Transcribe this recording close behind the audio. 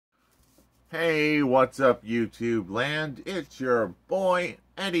Hey, what's up, YouTube land? It's your boy,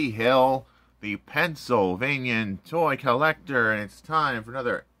 Eddie Hill, the Pennsylvanian toy collector, and it's time for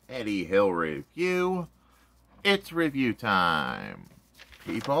another Eddie Hill review. It's review time,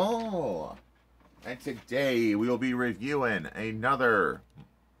 people. And today we will be reviewing another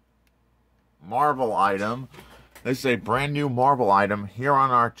Marvel item. This is a brand new Marvel item here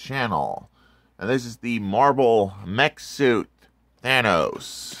on our channel. And this is the Marvel mech suit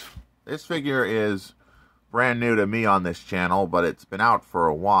Thanos. This figure is brand new to me on this channel, but it's been out for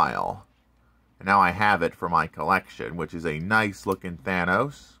a while. And now I have it for my collection, which is a nice looking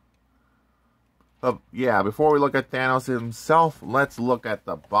Thanos. But yeah, before we look at Thanos himself, let's look at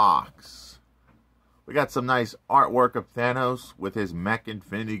the box. We got some nice artwork of Thanos with his mech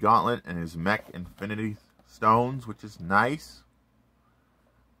infinity gauntlet and his mech infinity stones, which is nice.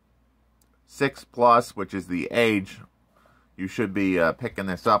 6+, which is the age. You should be picking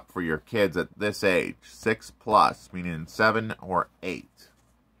this up for your kids at this age. 6+, meaning 7 or 8.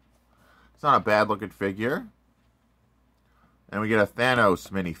 It's not a bad looking figure. And we get a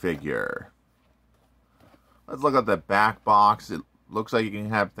Thanos minifigure. Let's look at the back box. It looks like you can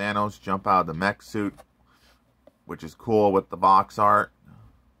have Thanos jump out of the mech suit, which is cool with the box art.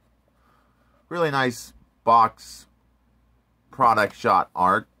 Really nice box product shot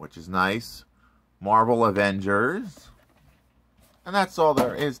art, which is nice. Marvel Avengers. And that's all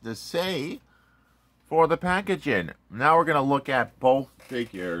there is to say for the packaging. Now we're going to look at both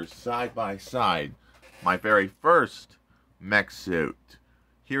figures side by side. My very first mech suit.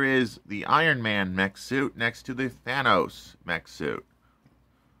 Here is the Iron Man mech suit next to the Thanos mech suit.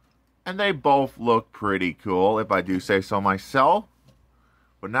 And they both look pretty cool, if I do say so myself.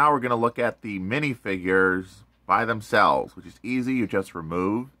 But now we're going to look at the minifigures by themselves, which is easy. You just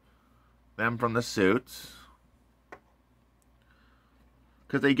remove them from the suits.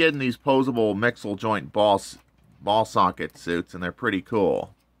 Because they get in these posable mixel joint ball socket suits, and they're pretty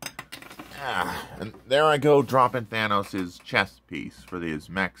cool. And there I go, dropping Thanos' chest piece for his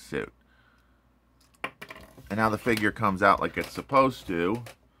mech suit. And now the figure comes out like it's supposed to.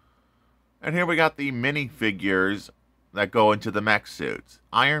 And here we got the minifigures that go into the mech suits.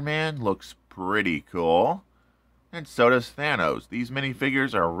 Iron Man looks pretty cool. And so does Thanos. These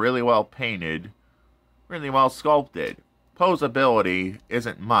minifigures are really well painted, really well sculpted. Posability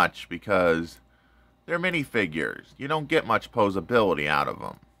isn't much because they're minifigures. You don't get much posability out of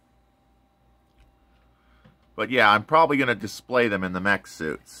them. But yeah, I'm probably going to display them in the mech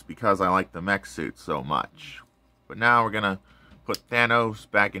suits because I like the mech suits so much. But now we're going to put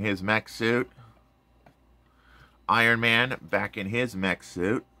Thanos back in his mech suit. Iron Man back in his mech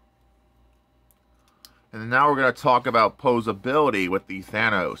suit. And now we're going to talk about posability with the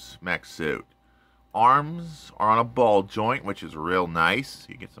Thanos mech suit. Arms are on a ball joint, which is real nice.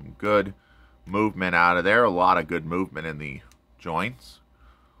 You get some good movement out of there. A lot of good movement in the joints.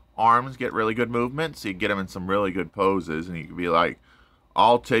 Arms get really good movement, so you get them in some really good poses. And you can be like,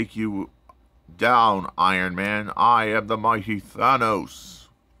 I'll take you down, Iron Man. I am the mighty Thanos.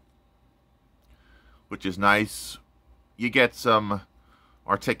 Which is nice. You get some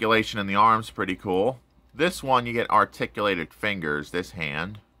articulation in the arms, pretty cool. This one, you get articulated fingers, this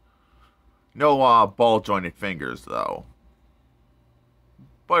hand. No ball-jointed fingers, though.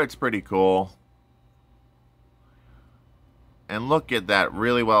 But it's pretty cool. And look at that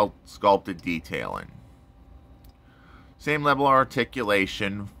really well sculpted detailing. Same level of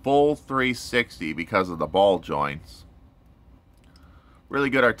articulation, full 360 because of the ball joints. Really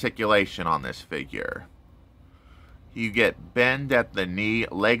good articulation on this figure. You get bend at the knee.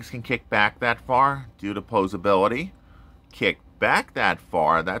 Legs can kick back that far due to posability. Kick back that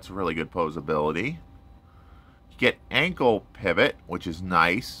far, that's really good posability. You get ankle pivot, which is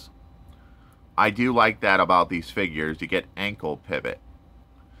nice. I do like that about these figures. You get ankle pivot.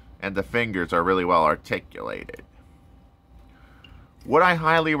 And the fingers are really well articulated. Would I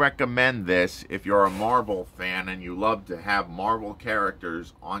highly recommend this if you're a Marvel fan and you love to have Marvel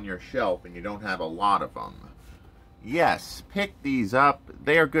characters on your shelf and you don't have a lot of them? Yes, pick these up.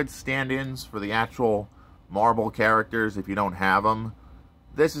 They are good stand-ins for the actual Marvel characters if you don't have them.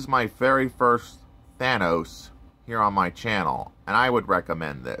 This is my very first Thanos here on my channel, and I would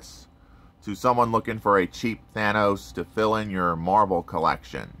recommend this to someone looking for a cheap Thanos to fill in your Marvel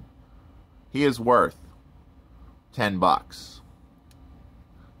collection. He is worth $10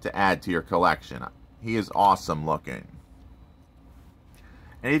 to add to your collection. He is awesome looking.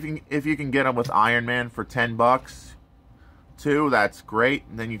 And if you can get him with Iron Man for $10 too, that's great.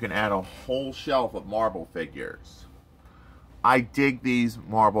 And then you can add a whole shelf of Marvel figures. I dig these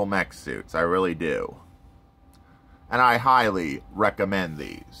Marvel mech suits. I really do. And I highly recommend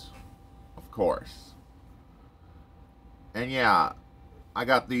these. Of of course. And yeah, I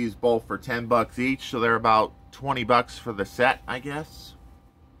got these both for 10 bucks each, so they're about 20 bucks for the set, I guess.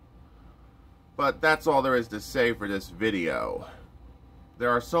 But that's all there is to say for this video. There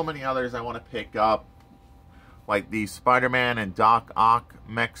are so many others I want to pick up, like the Spider-Man and Doc Ock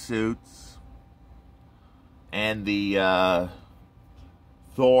mech suits, and the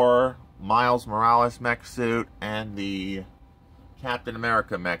Thor Miles Morales mech suit, and the Captain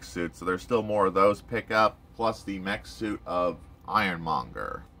America mech suit. So there's still more of those to pick up, plus the mech suit of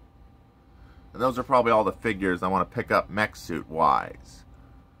Ironmonger. And those are probably all the figures I want to pick up mech suit wise.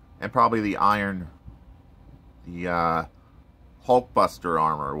 And probably the Hulkbuster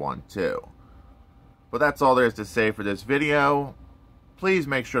armor one too. But that's all there is to say for this video. Please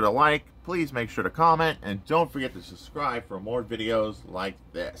make sure to like, please make sure to comment, and don't forget to subscribe for more videos like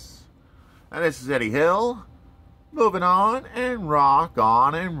this. And this is Eddie Hill, moving on and rock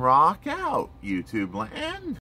out, YouTube land.